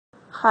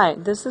Hi,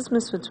 this is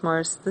Ms.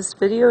 Fitzmaurice. This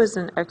video is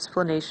an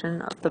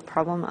explanation of the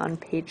problem on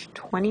page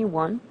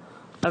 21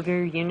 of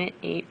your Unit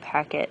 8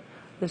 packet.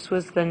 This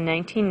was the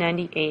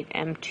 1998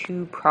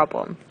 M2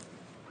 problem.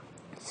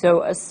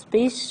 So, a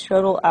space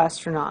shuttle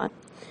astronaut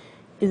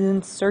is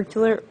in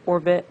circular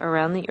orbit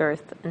around the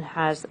Earth and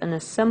has an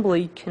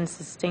assembly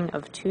consisting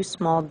of two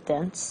small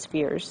dense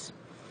spheres,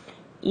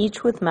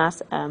 each with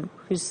mass m,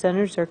 whose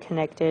centers are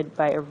connected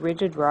by a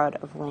rigid rod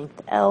of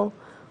length L,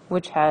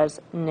 which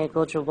has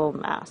negligible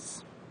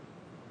mass.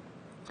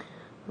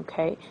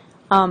 Okay.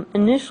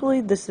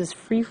 Initially, this is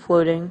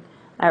free-floating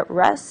at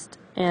rest,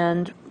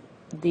 and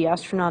the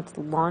astronauts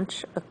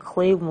launch a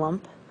clay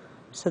lump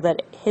so that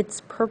it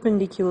hits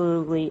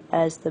perpendicularly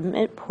as the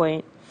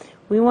midpoint.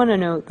 We want to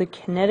know the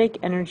kinetic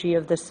energy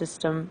of the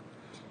system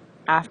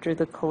after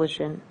the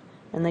collision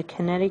and the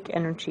kinetic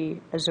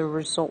energy as a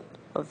result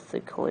of the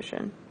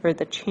collision, or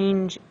the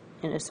change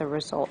as a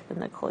result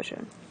in the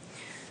collision.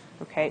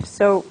 Okay,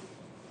 so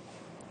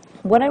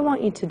what I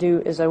want you to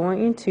do is I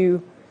want you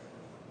to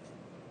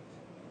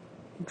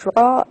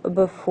draw a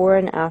before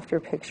and after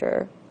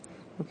picture.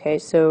 Okay,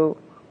 so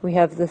we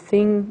have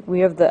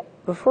the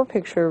before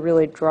picture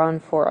really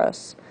drawn for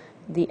us.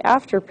 The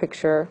after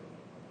picture,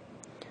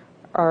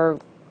 our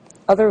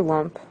other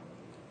lump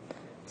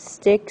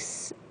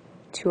sticks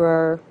to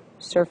our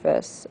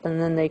surface, and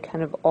then they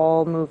kind of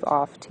all move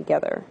off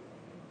together.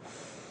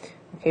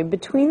 Okay,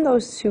 between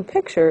those two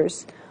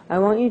pictures, I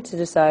want you to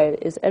decide,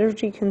 is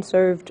energy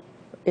conserved,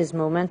 is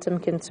momentum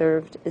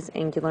conserved, is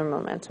angular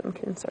momentum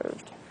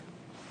conserved?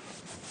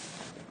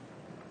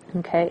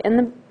 Okay, and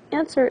the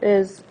answer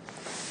is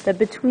that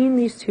between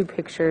these two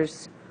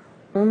pictures,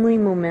 only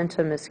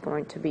momentum is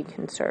going to be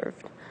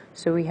conserved.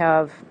 So we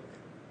have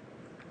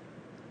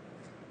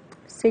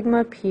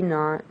sigma p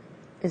naught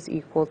is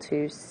equal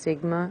to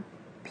sigma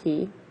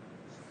p.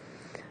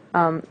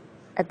 At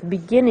the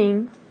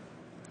beginning,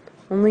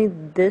 only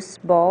this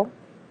ball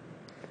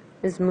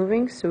is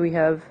moving, so we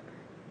have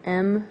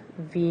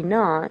mv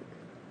naught,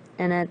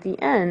 and at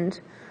the end,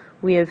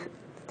 we have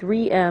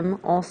 3m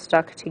all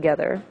stuck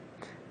together.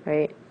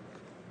 Right,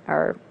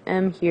 our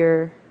m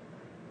here,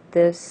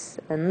 this,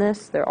 and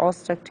this, they're all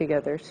stuck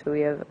together, so we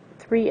have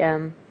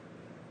 3m,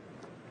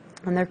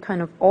 and they're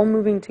kind of all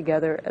moving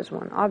together as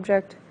one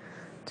object,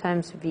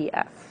 times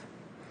vf.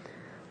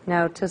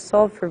 Now, to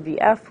solve for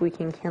vf, we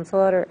can cancel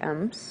out our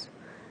m's,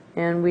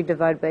 and we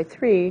divide by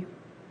 3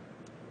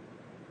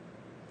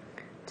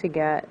 to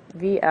get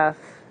vf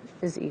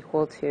is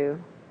equal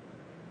to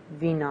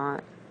v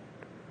naught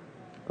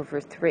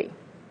over 3.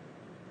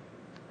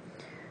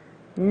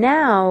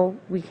 Now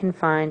we can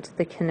find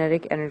the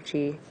kinetic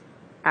energy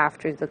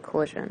after the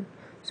collision.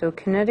 So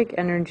kinetic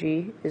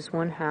energy is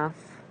 1/2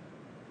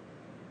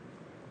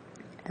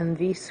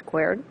 mv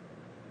squared.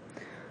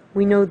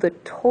 We know the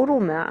total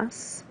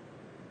mass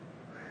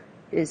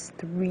is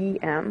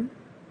 3m,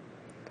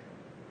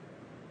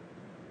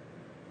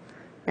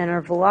 and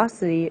our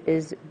velocity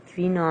is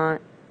v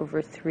naught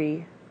over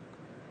 3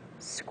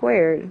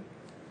 squared.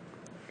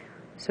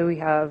 So we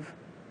have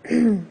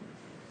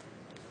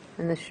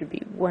and this should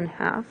be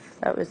 1/2,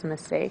 that was a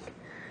mistake.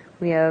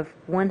 We have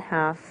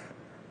 1/2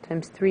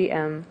 times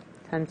 3m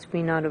times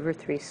v naught over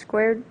 3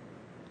 squared.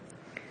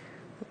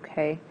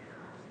 Okay,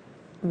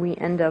 we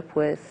end up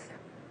with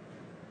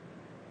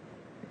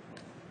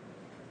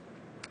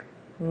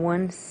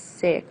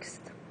 1/6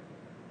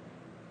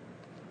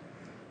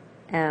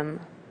 m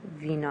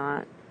v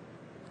naught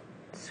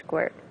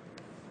squared.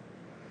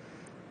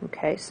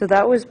 Okay, so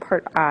that was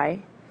part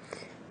I.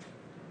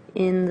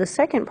 In the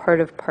second part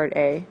of part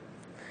A,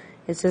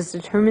 it says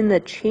determine the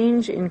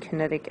change in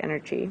kinetic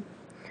energy.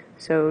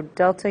 So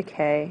delta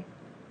K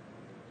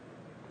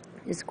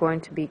is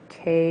going to be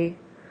K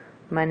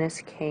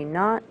minus K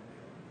naught.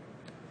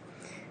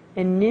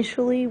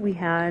 Initially we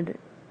had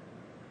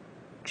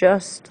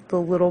just the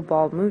little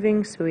ball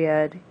moving, so we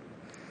had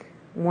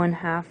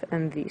 1/2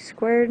 mv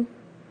squared.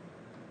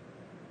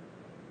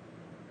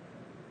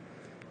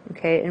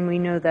 Okay, and we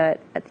know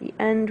that at the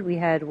end we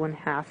had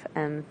 1/2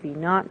 mv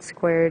naught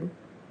squared.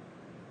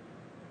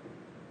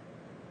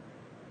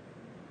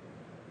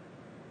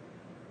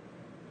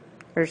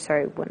 Or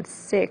sorry,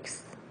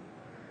 1/6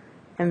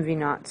 mv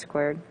naught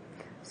squared.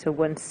 So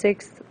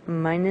 1/6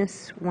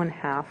 minus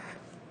 1/2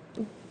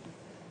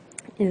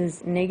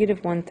 is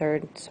negative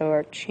 1/3. So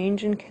our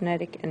change in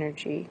kinetic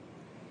energy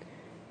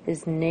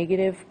is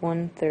negative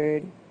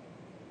 1/3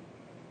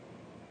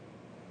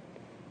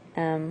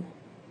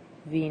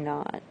 mv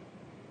naught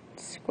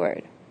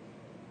squared.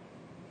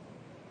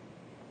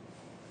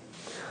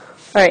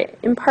 Alright,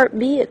 in part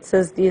B it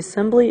says the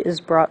assembly is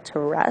brought to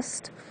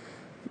rest.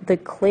 The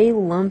clay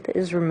lump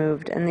is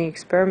removed and the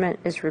experiment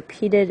is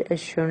repeated as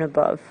shown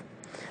above.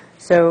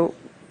 So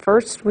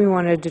first we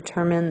want to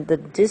determine the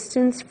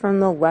distance from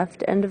the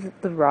left end of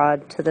the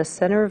rod to the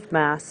center of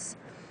mass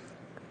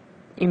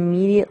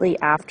immediately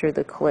after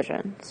the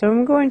collision. So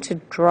I'm going to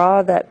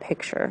draw that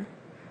picture.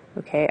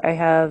 Okay, I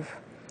have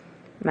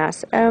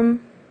mass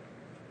m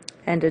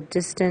and a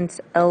distance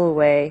L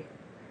away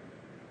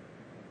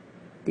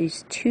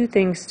these two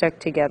things stuck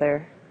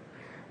together,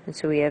 and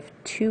so we have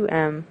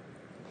 2m,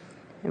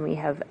 and we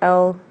have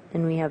L,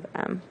 and we have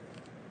M.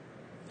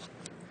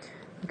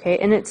 Okay,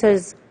 and it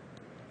says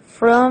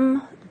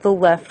from the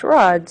left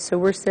rod, so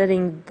we're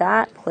setting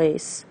that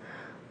place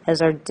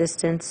as our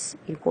distance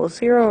equals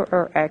 0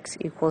 or x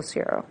equals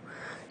 0.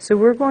 So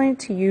we're going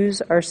to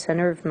use our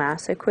center of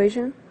mass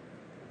equation,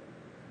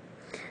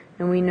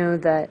 and we know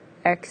that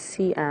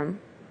xcm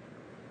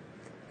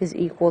is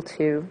equal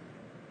to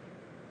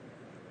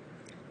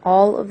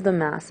all of the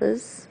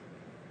masses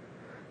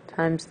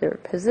times their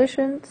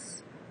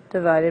positions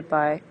divided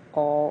by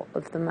all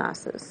of the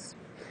masses.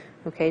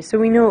 Okay, so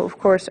we know, of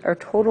course, our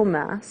total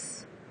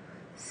mass,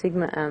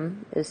 sigma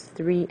m, is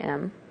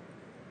 3m.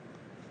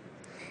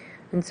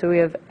 And so we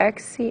have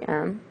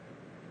xcm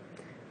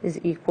is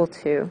equal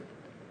to,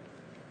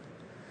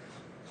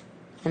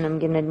 and I'm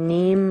going to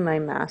name my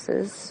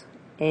masses,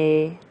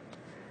 A,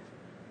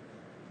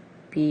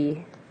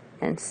 B,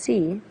 and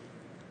C,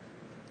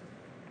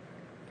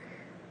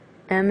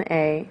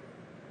 MA,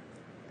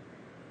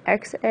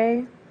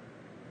 XA,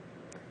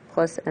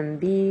 plus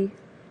MB,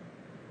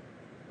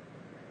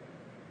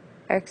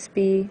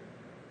 XB,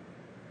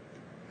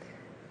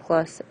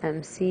 plus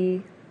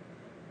MC,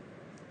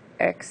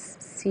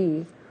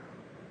 XC,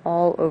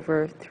 all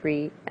over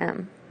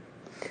 3M.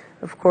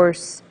 Of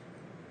course,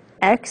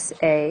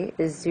 XA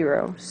is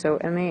 0, so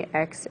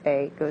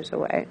MAXA goes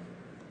away.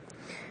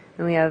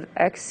 And we have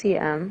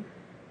XCM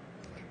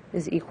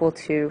is equal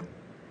to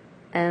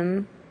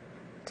M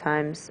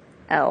times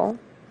L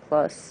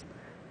plus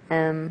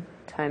M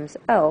times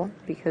L,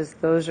 because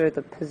those are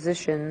the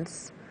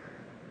positions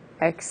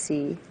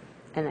XC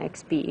and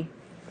XB.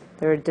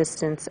 They're a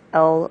distance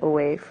L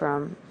away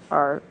from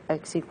our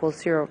x equals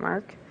 0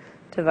 mark,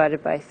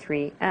 divided by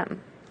 3m.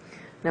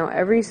 Now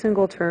every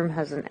single term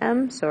has an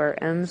m, so our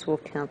m's will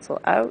cancel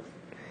out,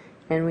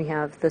 and we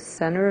have the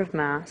center of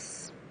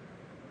mass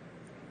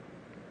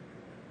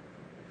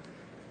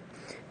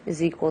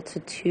is equal to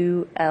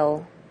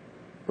 2L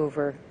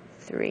over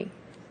 3.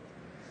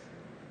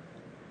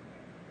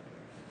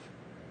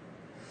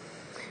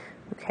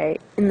 Okay,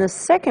 in the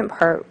second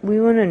part, we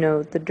want to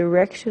know the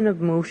direction of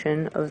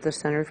motion of the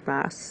center of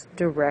mass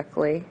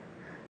directly.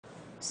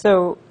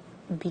 So,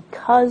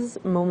 because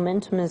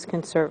momentum is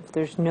conserved,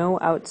 there's no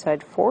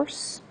outside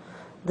force,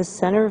 the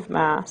center of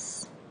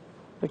mass,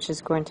 which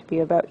is going to be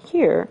about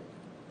here,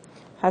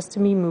 has to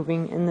be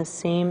moving in the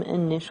same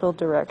initial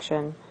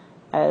direction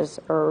as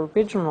our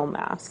original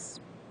mass.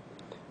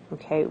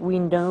 Okay, we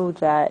know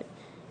that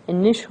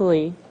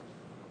initially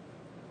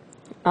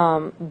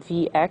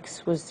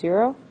Vx was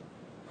 0,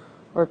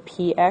 or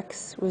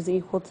Px was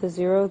equal to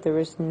 0. There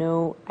was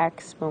no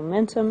x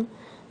momentum,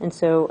 and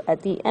so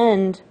at the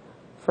end,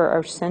 for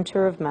our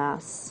center of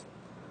mass,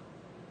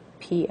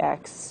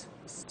 Px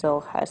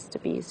still has to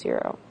be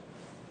 0.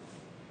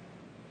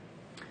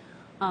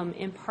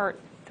 In part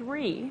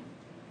 3,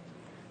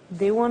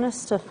 they want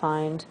us to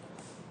find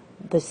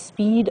the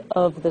speed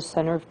of the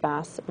center of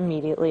mass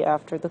immediately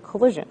after the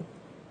collision.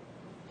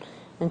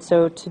 And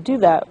so to do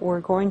that, we're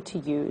going to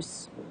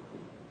use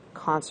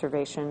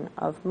conservation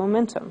of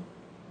momentum.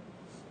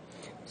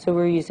 So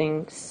we're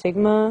using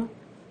sigma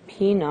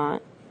p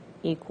naught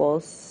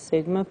equals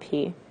sigma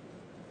p.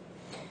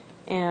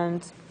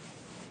 And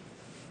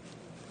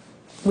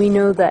we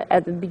know that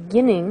at the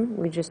beginning,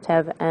 we just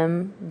have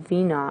m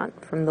v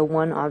naught from the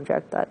one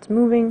object that's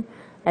moving.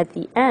 At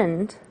the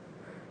end,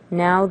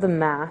 now the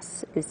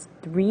mass is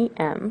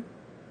 3m,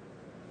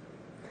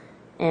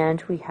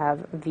 and we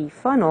have v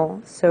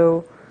funnel.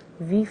 So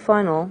v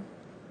funnel,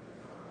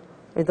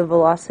 or the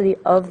velocity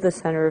of the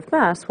center of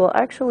mass, will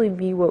actually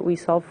be what we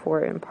solved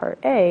for in part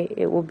A.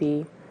 It will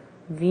be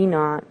v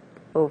naught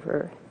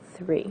over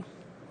 3.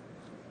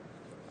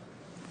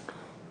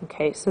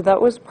 Okay, so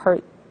that was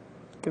part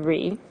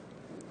 3.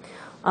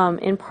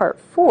 In part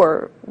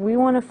 4, we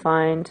want to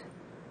find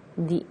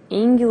the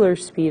angular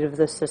speed of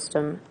the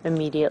system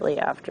immediately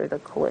after the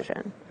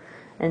collision.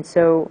 And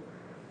so,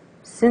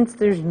 since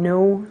there's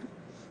no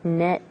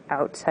net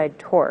outside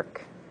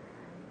torque,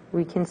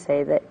 we can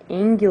say that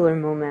angular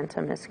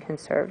momentum is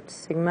conserved.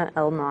 Sigma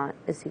L naught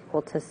is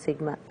equal to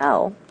sigma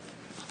L.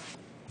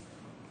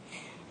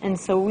 And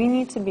so we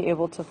need to be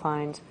able to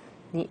find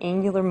the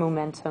angular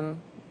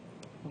momentum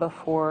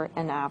before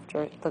and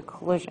after the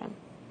collision.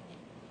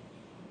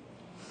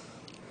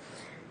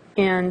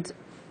 And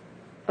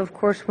of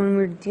course, when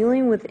we're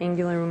dealing with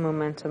angular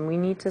momentum, we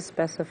need to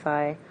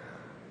specify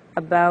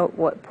about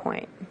what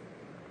point.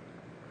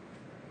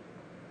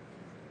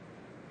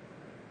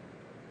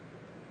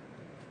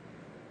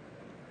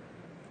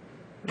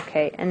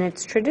 Okay, and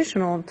it's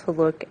traditional to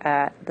look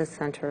at the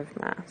center of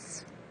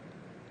mass.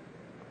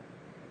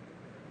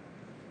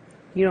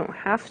 You don't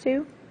have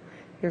to.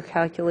 Your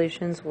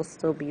calculations will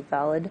still be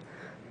valid,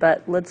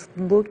 but let's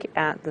look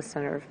at the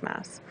center of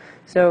mass.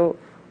 So,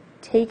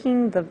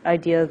 taking the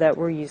idea that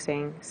we're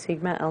using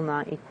sigma L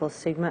naught equals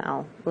sigma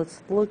L,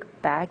 let's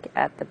look back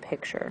at the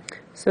picture.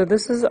 So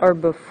this is our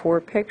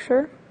before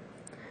picture,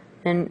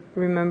 and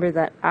remember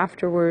that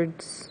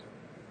afterwards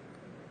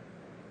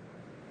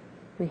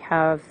we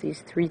have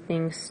these three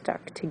things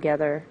stuck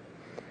together.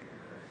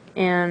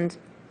 And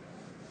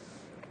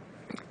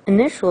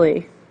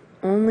initially,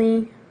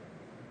 only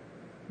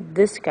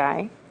this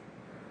guy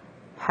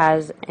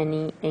has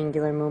any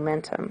angular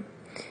momentum.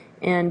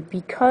 And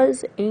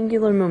because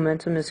angular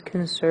momentum is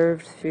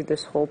conserved through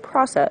this whole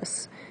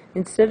process,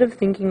 instead of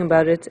thinking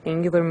about its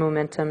angular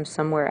momentum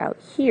somewhere out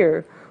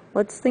here,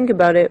 let's think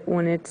about it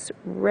when it's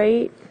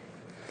right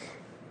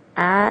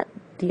at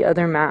the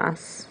other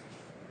mass.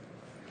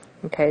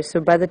 Okay, so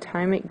by the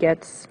time it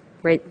gets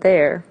right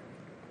there,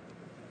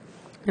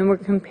 and we're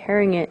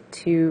comparing it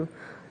to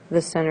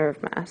the center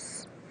of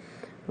mass.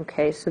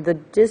 Okay, so the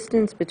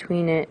distance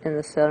between it and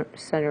the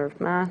center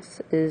of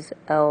mass is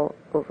L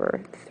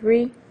over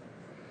 3.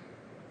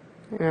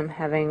 And I'm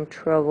having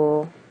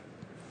trouble,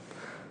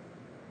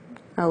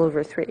 L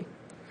over 3.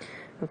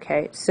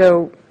 Okay,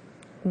 so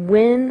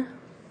when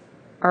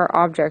our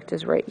object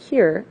is right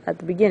here at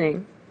the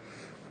beginning,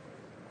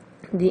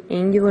 the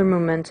angular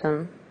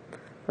momentum,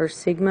 or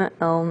sigma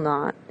L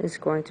naught, is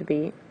going to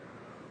be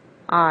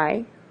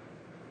I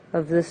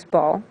of this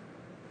ball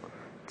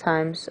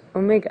times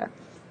omega.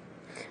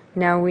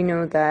 Now we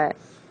know that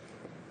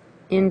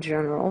in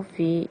general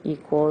V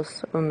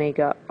equals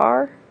omega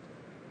R,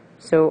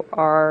 so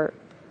R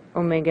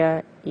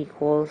omega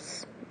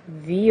equals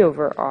V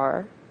over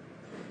R,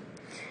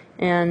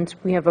 and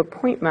we have a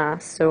point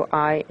mass, so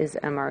I is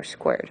mr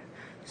squared.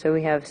 So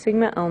we have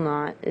sigma L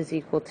naught is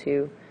equal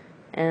to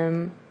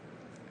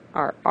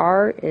our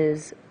R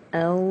is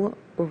L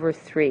over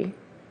 3,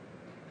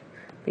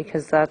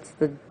 because that's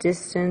the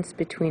distance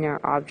between our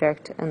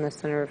object and the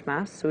center of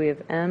mass. So we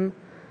have m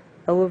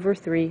L over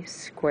 3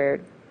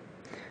 squared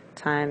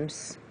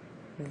times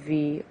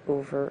V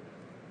over,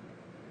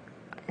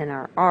 and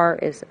our R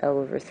is L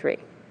over 3.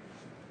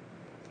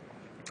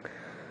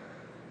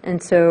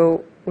 And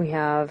so we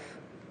have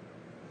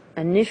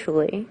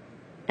initially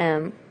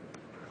m,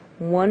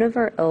 one of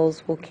our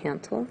L's will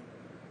cancel.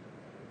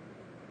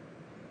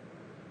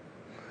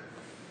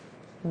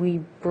 We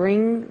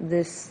bring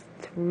this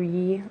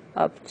 3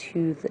 up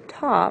to the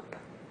top,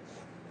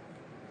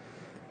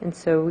 and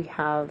so we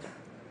have,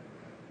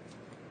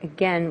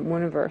 again,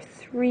 one of our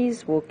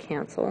 3's will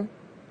cancel,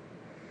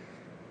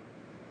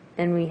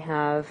 and we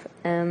have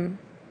m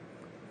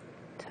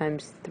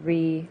times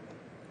 3,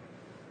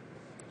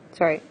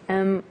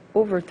 m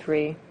over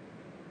 3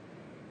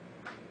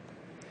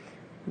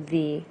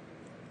 V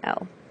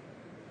L.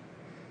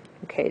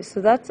 Okay,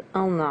 so that's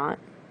L naught.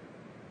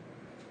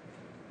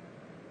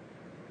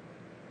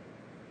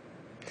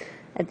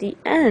 At the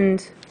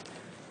end,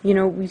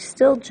 we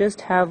still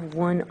just have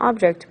one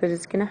object, but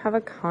it's going to have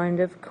a kind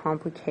of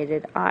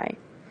complicated I.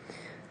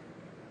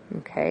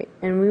 Okay,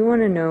 and we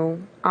want to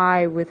know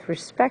I with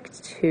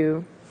respect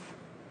to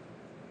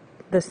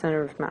the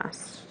center of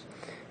mass.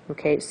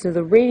 Okay, so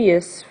the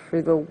radius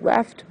for the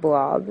left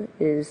blob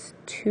is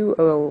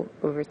 2L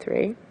over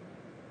 3.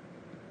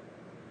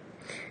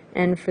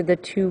 And for the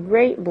two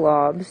right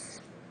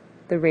blobs,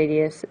 the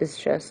radius is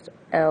just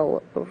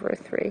L over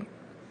 3.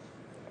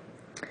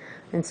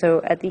 And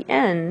so at the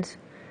end,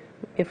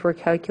 if we're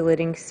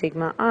calculating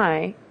sigma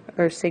I,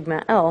 or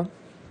sigma L,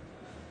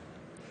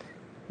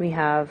 we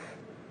have,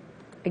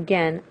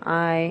 again,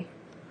 I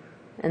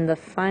and the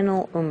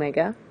final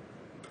omega,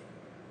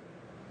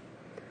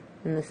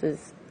 and this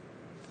is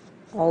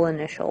all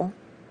initial.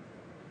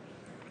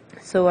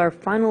 So our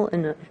final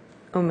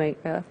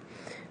omega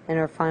and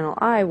our final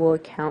I will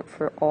account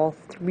for all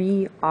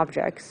 3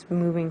 objects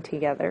moving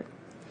together.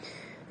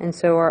 And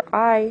so our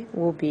I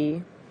will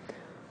be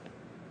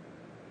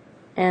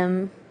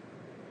m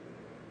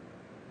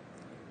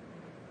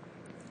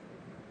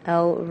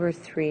L over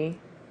 3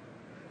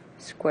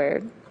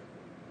 squared.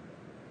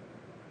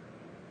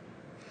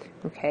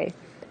 Okay,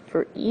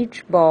 for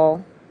each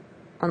ball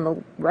on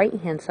the right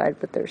hand side,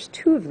 but there's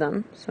 2 of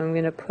them, so I'm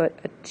going to put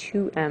a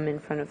 2m in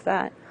front of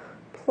that,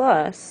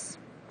 plus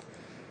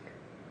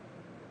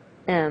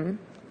m,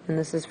 and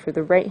this is for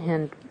the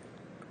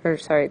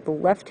the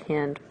left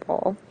hand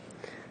ball,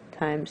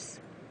 times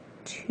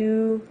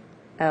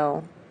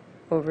 2L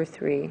over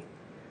 3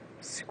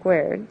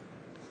 squared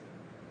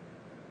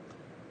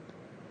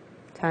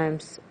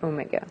times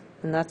omega,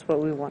 and that's what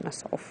we want to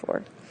solve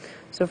for.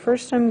 So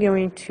first I'm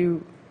going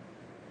to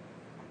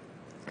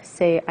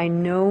say I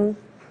know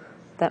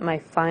that my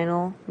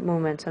final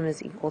momentum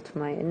is equal to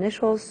my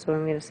initials, so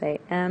I'm going to say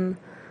m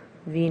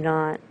v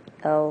naught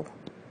L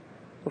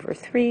over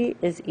 3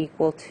 is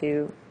equal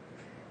to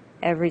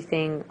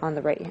everything on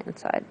the right hand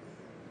side.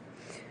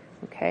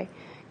 Okay,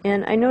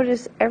 and I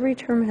notice every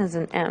term has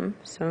an m,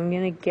 so I'm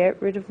going to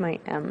get rid of my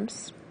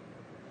m's,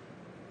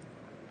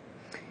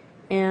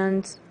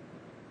 and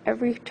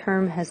every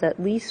term has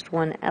at least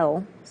one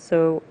L,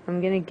 so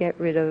I'm going to get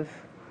rid of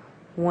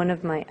one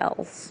of my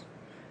L's.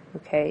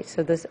 Okay,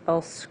 so this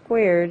L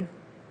squared,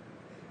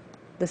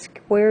 the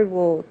squared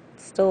will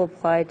still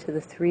apply to the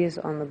 3's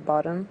on the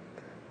bottom,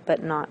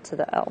 but not to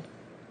the L.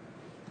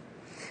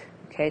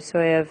 Okay, so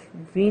I have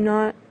V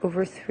naught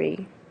over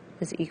 3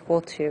 is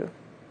equal to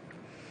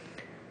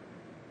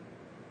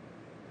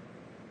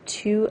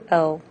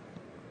 2L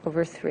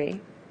over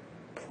 3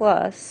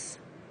 plus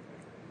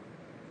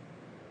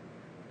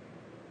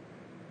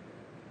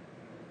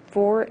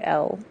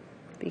 4L,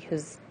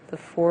 because the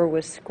 4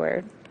 was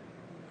squared,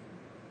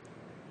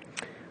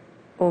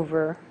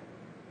 over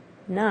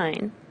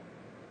 9,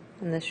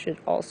 and this should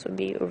also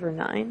be over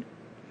 9,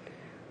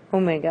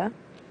 omega.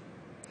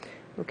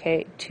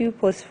 Okay, 2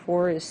 plus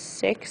 4 is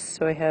 6,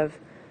 so I have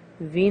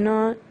V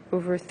naught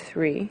over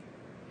 3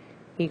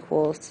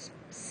 equals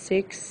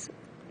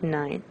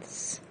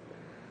 6/9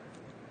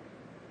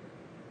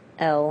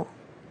 L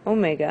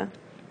omega.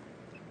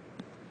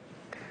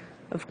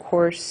 Of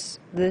course,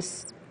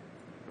 this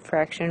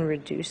fraction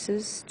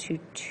reduces to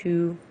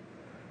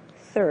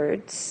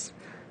 2/3.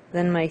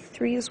 Then my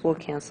 3's will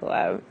cancel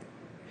out.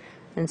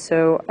 And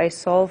so I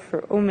solve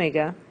for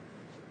omega,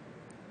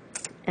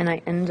 and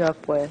I end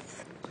up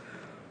with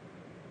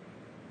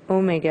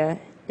omega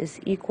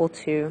is equal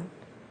to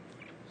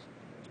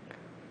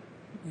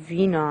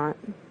V naught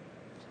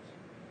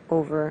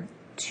over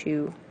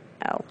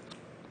 2L.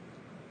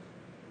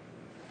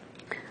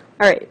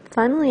 Alright,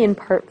 finally in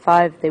part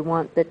 5 they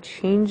want the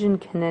change in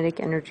kinetic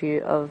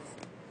energy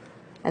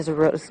as a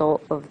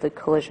result of the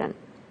collision.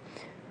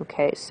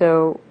 Okay,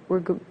 so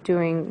we're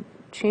doing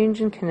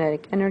change in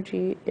kinetic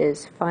energy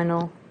is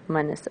final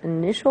minus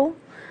initial.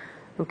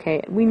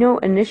 Okay, we know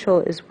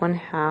initial is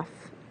 1/2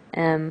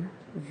 m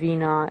v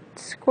naught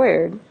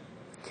squared,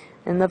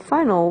 and the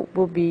final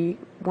will be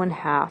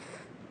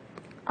 1/2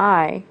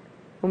 I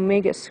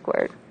omega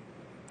squared.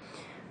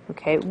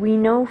 Okay, we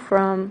know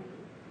from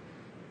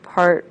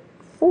part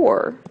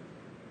 4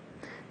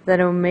 that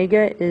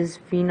omega is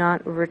V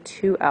naught over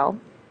 2L,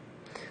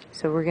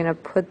 so we're going to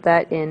put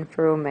that in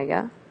for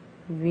omega,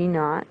 V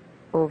naught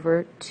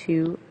over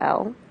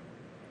 2L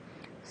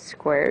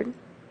squared.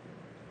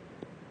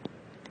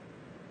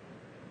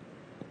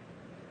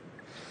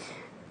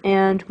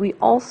 And we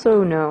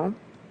also know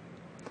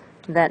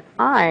that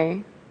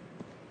I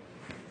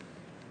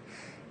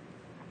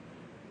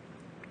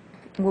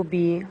will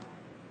be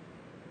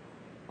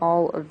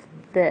all of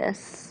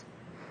this,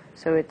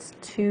 so it's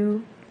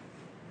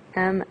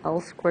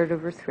 2mL squared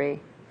over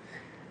 3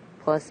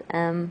 plus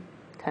m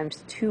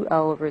times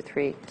 2L over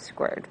 3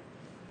 squared,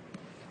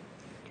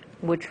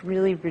 which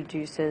really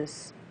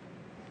reduces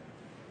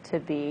to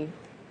be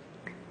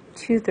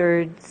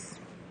 2/3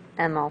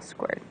 mL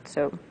squared.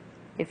 So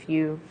if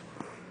you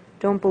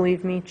don't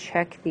believe me,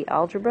 check the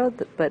algebra,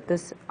 but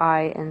this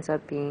I ends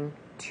up being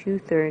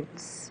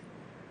 2/3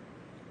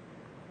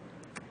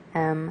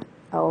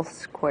 mL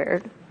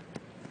squared.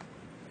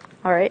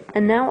 Alright,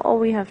 and now all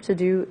we have to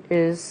do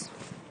is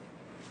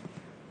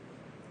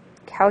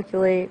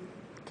calculate,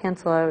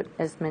 cancel out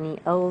as many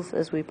L's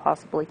as we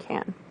possibly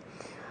can.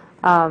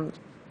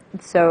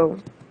 So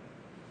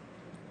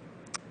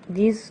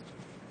these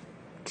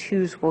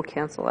 2's will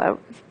cancel out.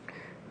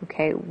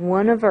 Okay,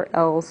 one of our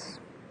L's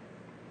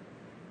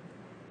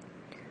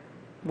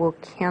will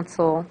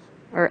cancel,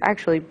 or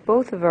actually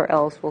both of our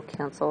L's will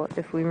cancel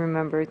if we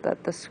remember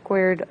that the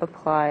squared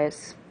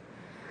applies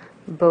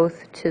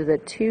both to the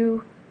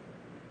 2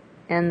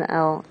 and the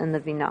L and the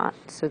V naught.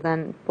 So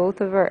then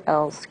both of our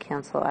L's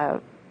cancel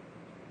out,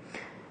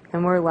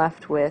 and we're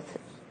left with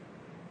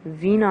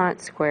V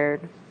naught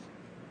squared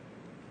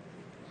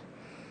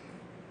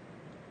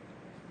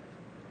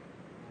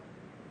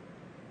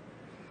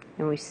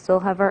and we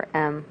still have our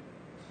m,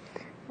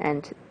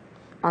 and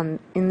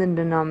in the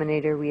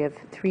denominator we have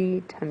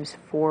 3 times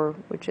 4,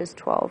 which is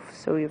 12.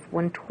 So we have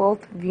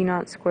 1/12 V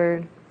naught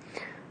squared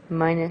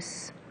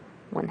minus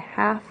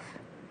 1/2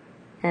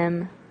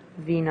 m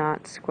V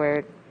naught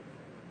squared,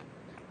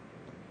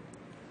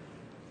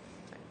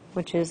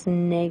 which is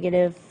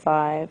negative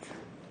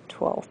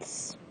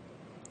 5/12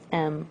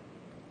 m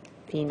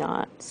V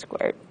naught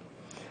squared.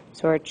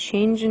 So our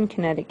change in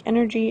kinetic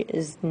energy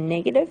is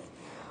negative,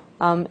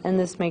 and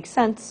this makes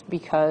sense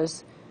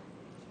because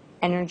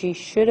energy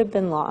should have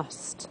been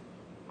lost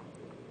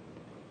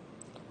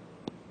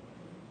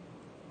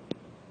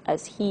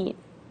as heat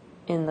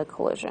in the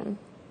collision.